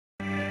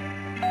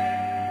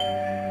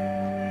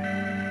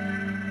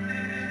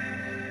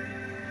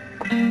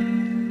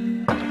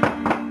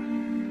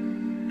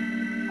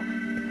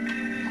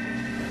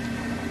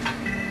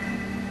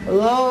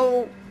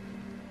Hello?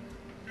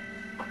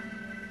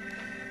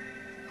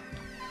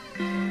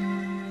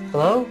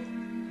 Hello?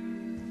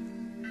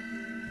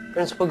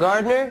 Principal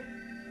Gardner?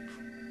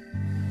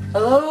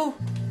 Hello?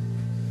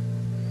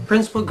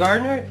 Principal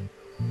Gardner?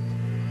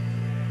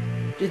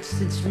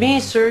 It's me,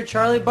 sir,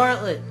 Charlie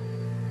Bartlett.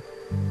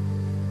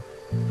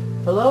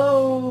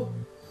 Hello?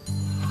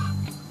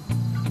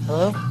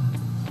 Hello?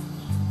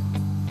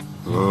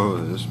 Oh,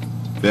 this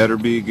better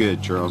be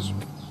good, Charles.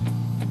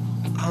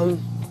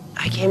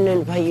 I came to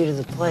invite you to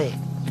the play.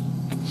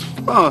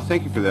 Oh,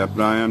 thank you for that,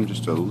 but I am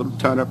just a little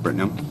tied up right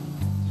now.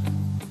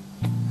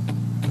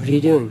 What are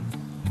you doing?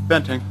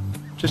 Venting.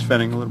 Just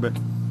venting a little bit.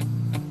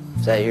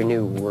 Is that your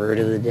new word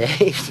of the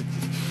day?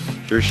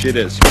 Sure shit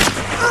is.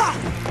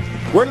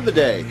 Word of the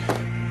day.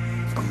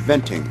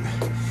 Venting.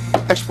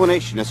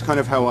 Explanation. That's kind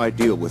of how I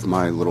deal with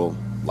my little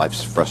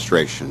life's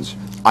frustrations.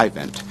 I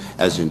vent,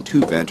 as in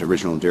to vent,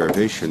 original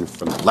derivation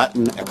from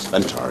Latin ex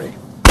ventare.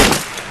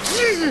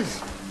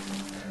 Jesus!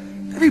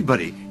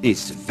 Everybody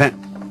needs to vent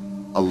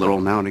a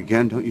little now and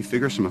again, don't you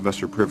figure? Some of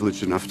us are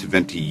privileged enough to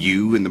vent to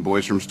you in the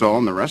boys' room stall,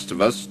 and the rest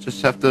of us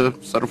just have to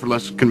settle for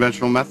less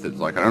conventional methods,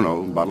 like, I don't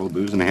know, a bottle of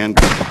booze and a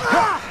handgun.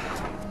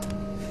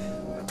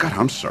 God,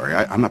 I'm sorry.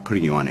 I'm not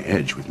putting you on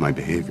edge with my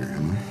behavior,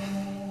 am I?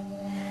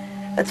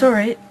 That's all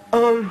right.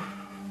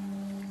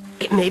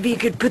 Maybe you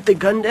could put the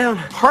gun down.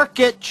 Park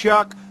it,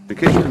 Chuck! In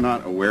case you're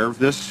not aware of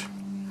this,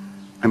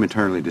 I'm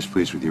entirely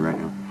displeased with you right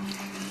now.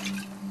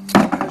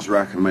 I was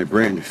racking my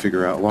brain to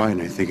figure out why,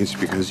 and I think it's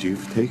because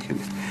you've taken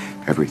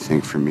everything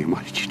from me.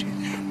 Why did you do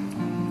that?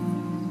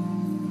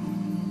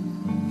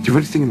 Do you have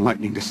anything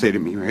enlightening to say to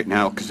me right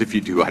now? Because if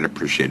you do, I'd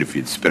appreciate it if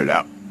you'd spit it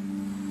out.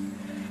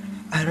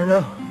 I don't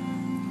know.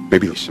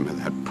 Maybe some of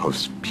that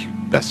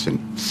post-pubescent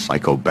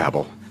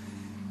psychobabble.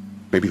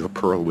 Maybe a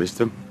pearl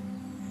wisdom.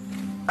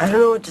 I don't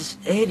know what to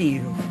say to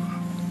you.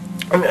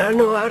 I mean, I don't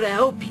know how to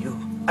help you.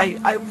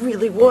 I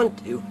really want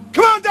to.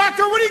 Come on,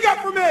 doctor, what do you got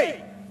for me?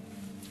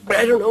 But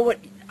I don't know what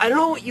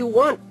you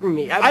want from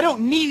me. I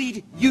don't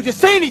need you to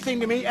say anything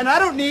to me, and I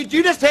don't need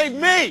you to save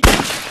me!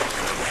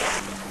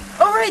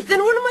 All right, then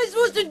what am I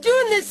supposed to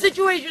do in this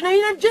situation? I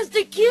mean, I'm just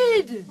a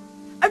kid.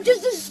 I'm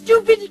just a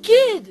stupid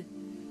kid.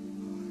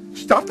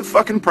 Stop the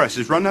fucking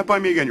presses. Run that by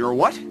me again. You're a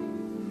what?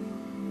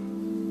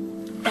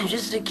 I'm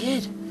just a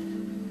kid.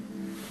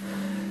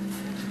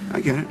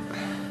 I get it.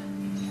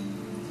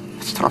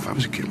 It's tough. I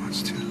was a kid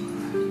once, too.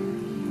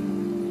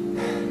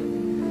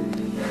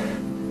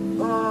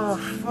 Oh,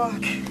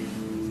 fuck.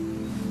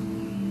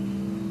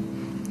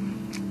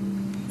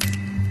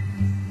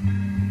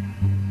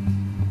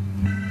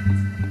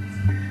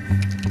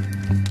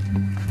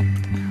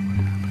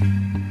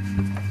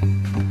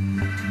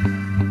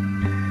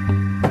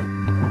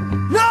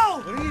 No!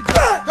 What are you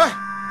doing?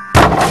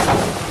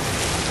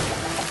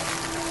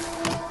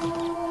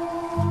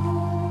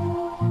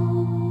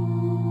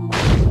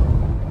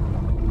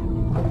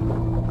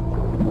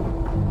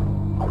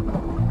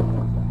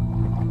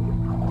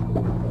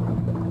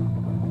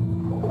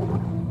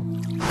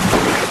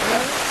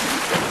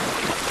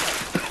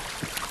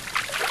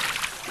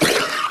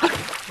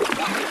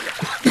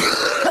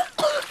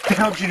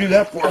 How'd you do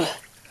that for?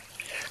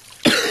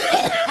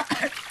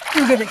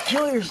 You're gonna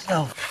kill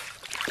yourself.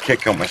 I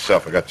can't kill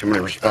myself. I got too many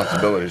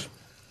responsibilities.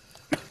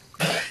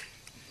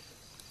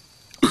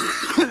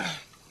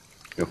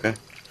 You okay?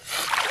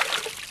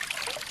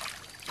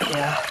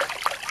 Yeah.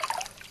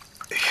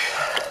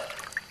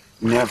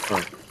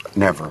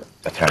 Never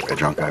attack a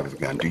drunk guy with a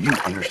gun. Do you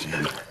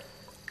understand?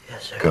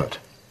 Yes, sir. Good.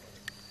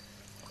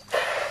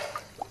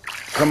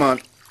 Come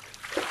on.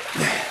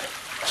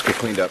 Let's get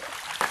cleaned up.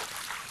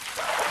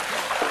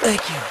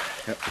 Thank you.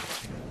 Yep.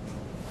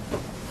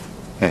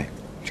 Hey,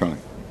 Charlie.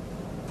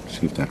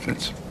 See if that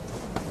fits.